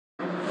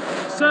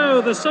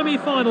So, the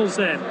semi-finals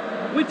then.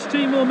 Which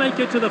team will make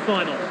it to the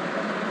final?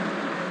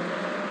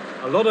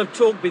 A lot of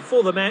talk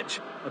before the match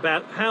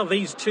about how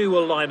these two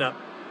will line up.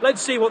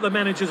 Let's see what the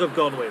managers have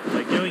gone with.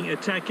 They're going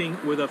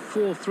attacking with a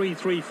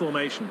 4-3-3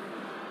 formation.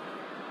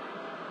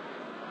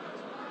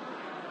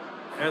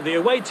 And the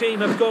away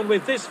team have gone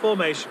with this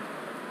formation.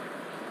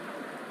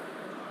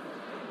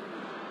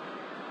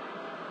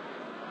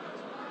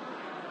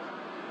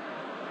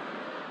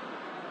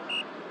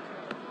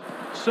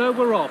 So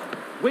we're off.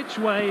 Which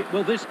way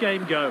will this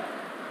game go?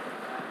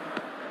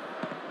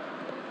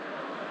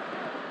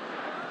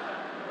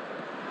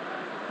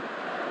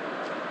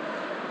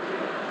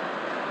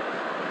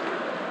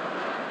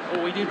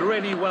 Oh, he did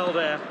really well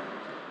there.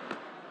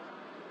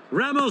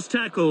 Ramos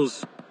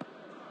tackles.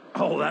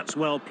 Oh, that's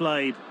well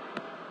played.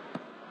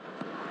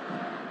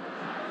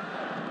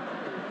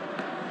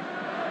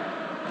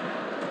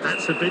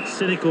 That's a bit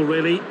cynical,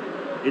 really.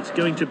 It's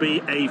going to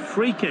be a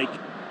free kick.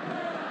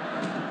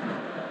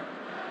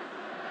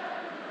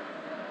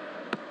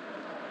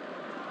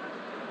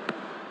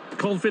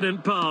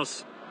 Confident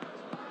pass.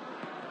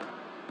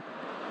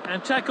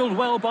 And tackled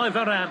well by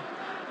Varane.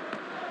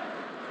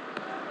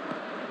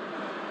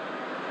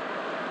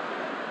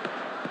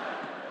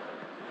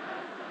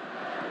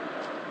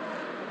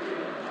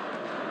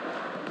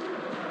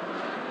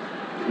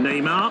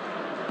 Neymar.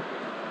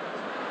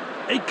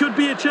 It could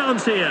be a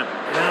chance here.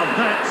 Now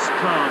that's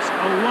class.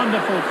 A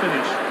wonderful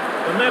finish.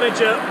 The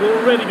manager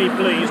will really be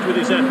pleased with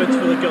his efforts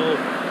for the goal.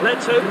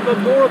 Let's hope for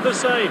more of the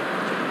same.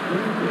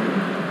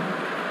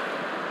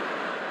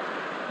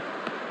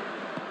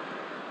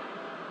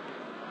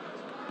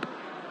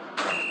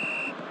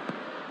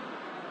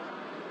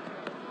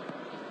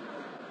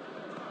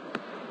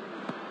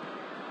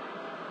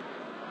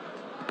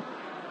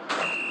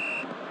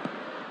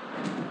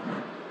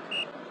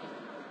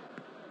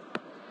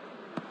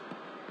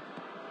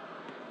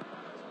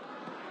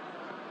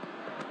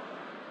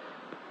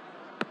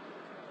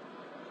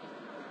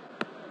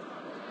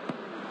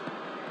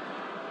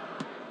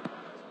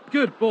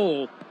 Good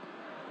ball.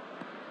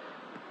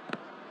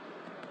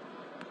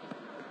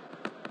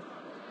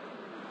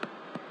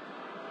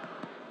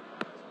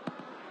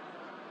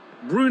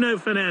 Bruno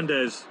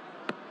Fernandes.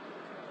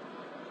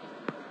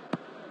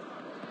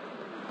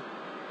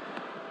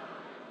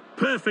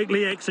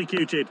 Perfectly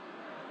executed.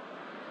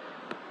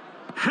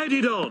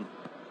 Headed on.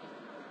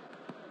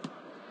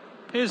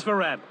 Here's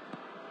Varane.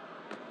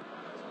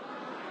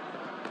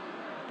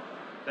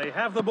 They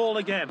have the ball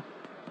again.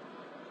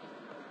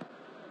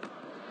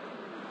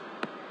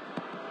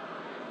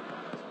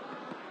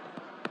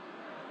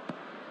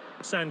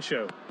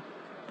 Sancho.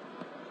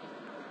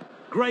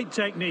 Great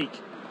technique.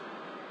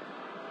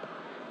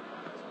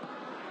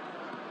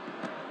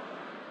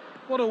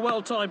 What a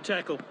well-timed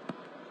tackle.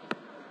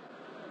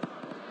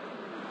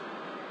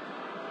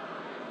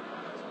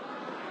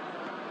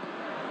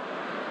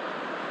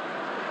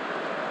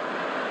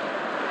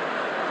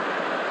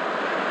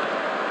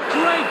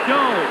 Great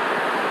goal.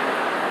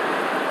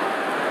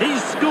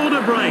 He's scored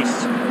a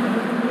brace.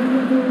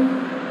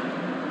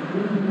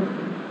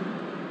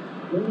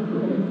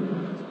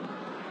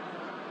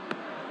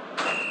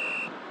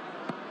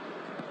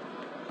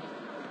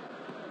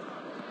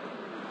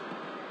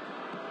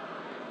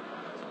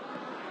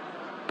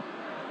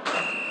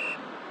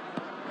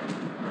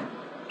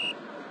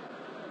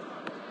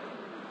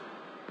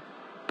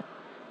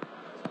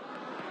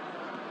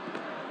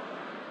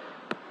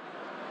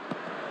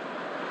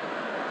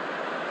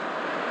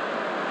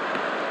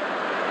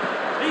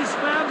 He's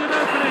found an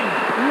opening.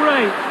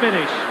 Great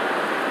finish.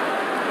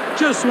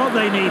 Just what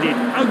they needed.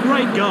 A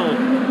great goal.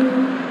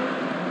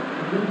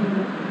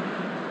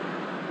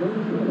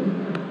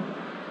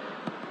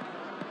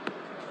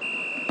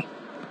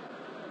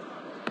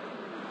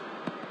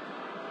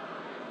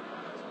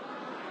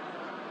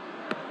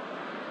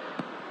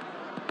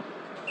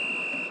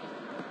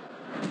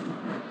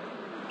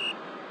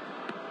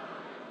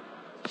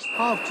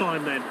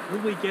 Half-time then. Will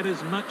we get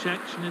as much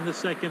action in the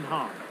second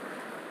half?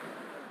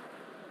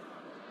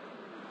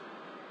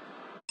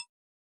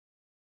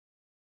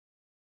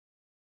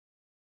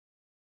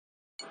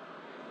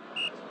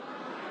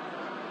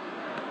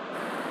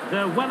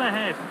 They're well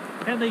ahead.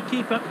 Can they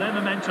keep up their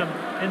momentum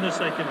in the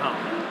second half?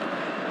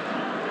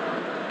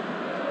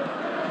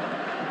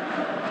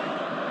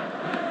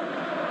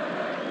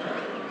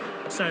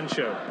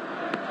 Sancho.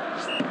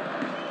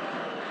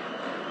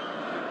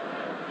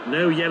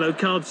 No yellow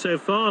card so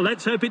far.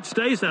 Let's hope it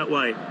stays that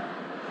way.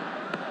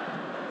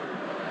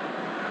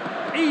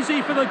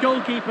 Easy for the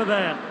goalkeeper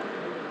there.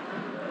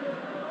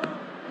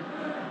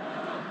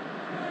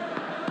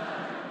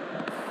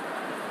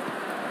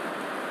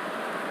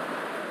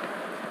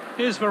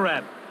 Here's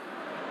Varane.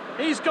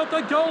 He's got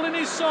the goal in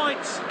his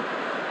sights.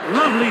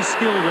 Lovely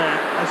skill there.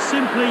 A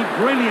simply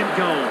brilliant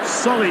goal.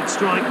 Solid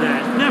strike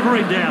there. Never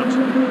in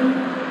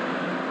doubt.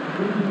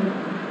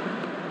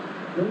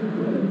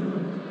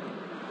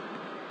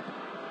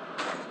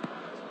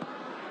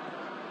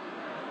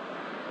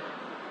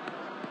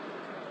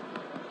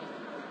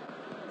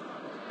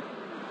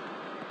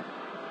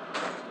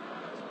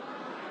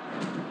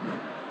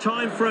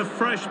 Time for a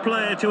fresh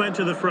player to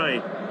enter the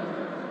fray.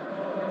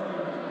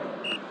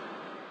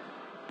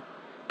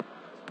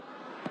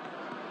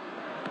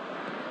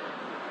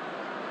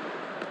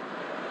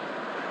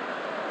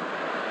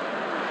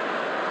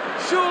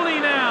 Surely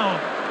now.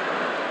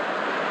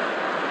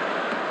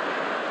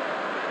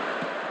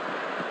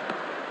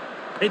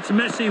 It's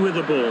Messi with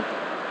the ball.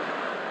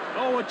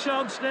 Oh, a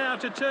chance now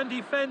to turn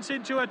defence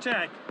into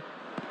attack.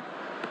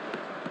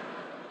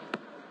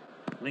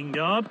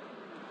 Lingard.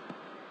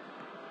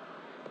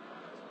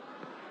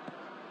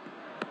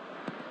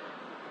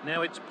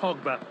 Now it's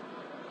Pogba.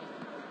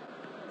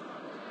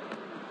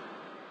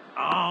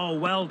 Oh,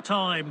 well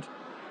timed.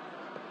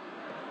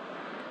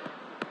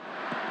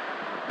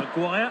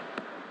 Maguire.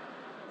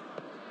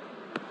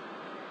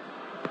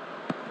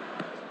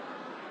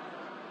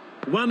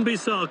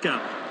 Wan-Bissaka.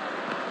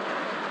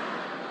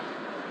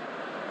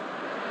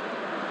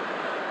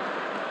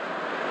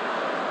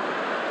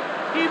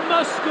 He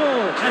must score,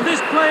 and this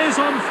player's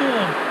on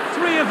form.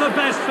 3 of the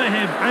best for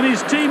him, and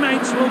his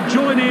teammates will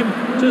join him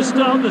to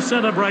start the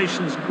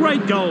celebrations.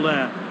 Great goal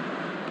there.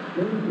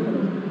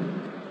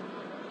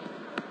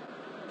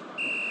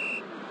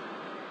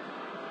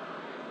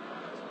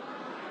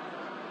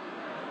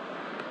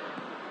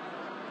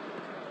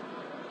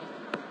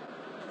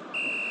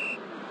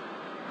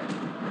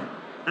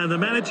 And the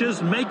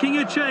manager's making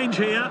a change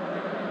here.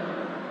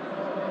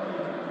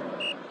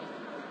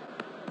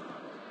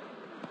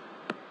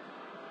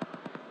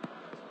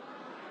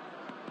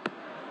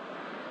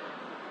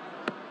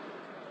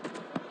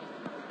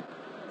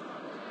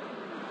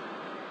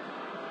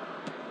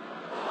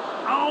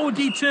 Oh,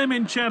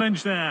 determined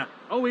challenge there.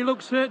 Oh, he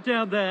looks hurt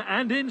down there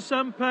and in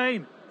some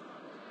pain.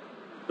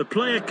 The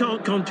player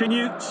can't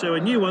continue, so a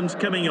new one's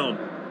coming on.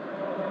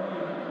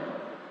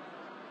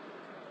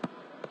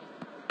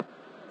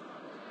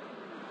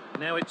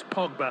 Now it's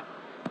Pogba.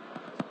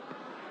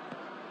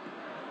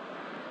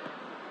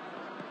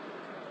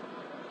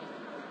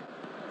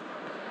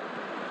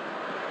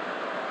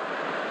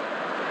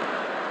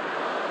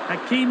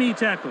 Hakimi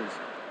tackles.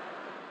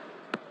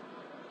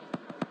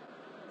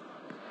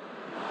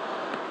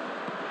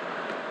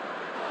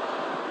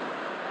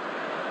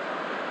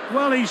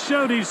 Well, he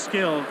showed his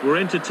skill. We're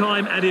into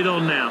time added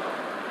on now.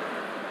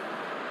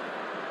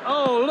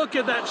 Oh, look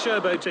at that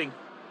showboating.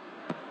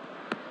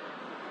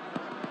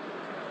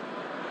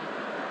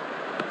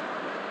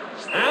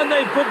 And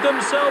they've booked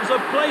themselves a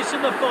place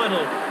in the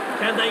final.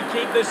 Can they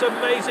keep this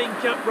amazing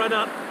cup run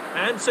up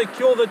and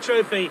secure the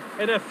trophy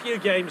in a few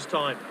games'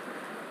 time?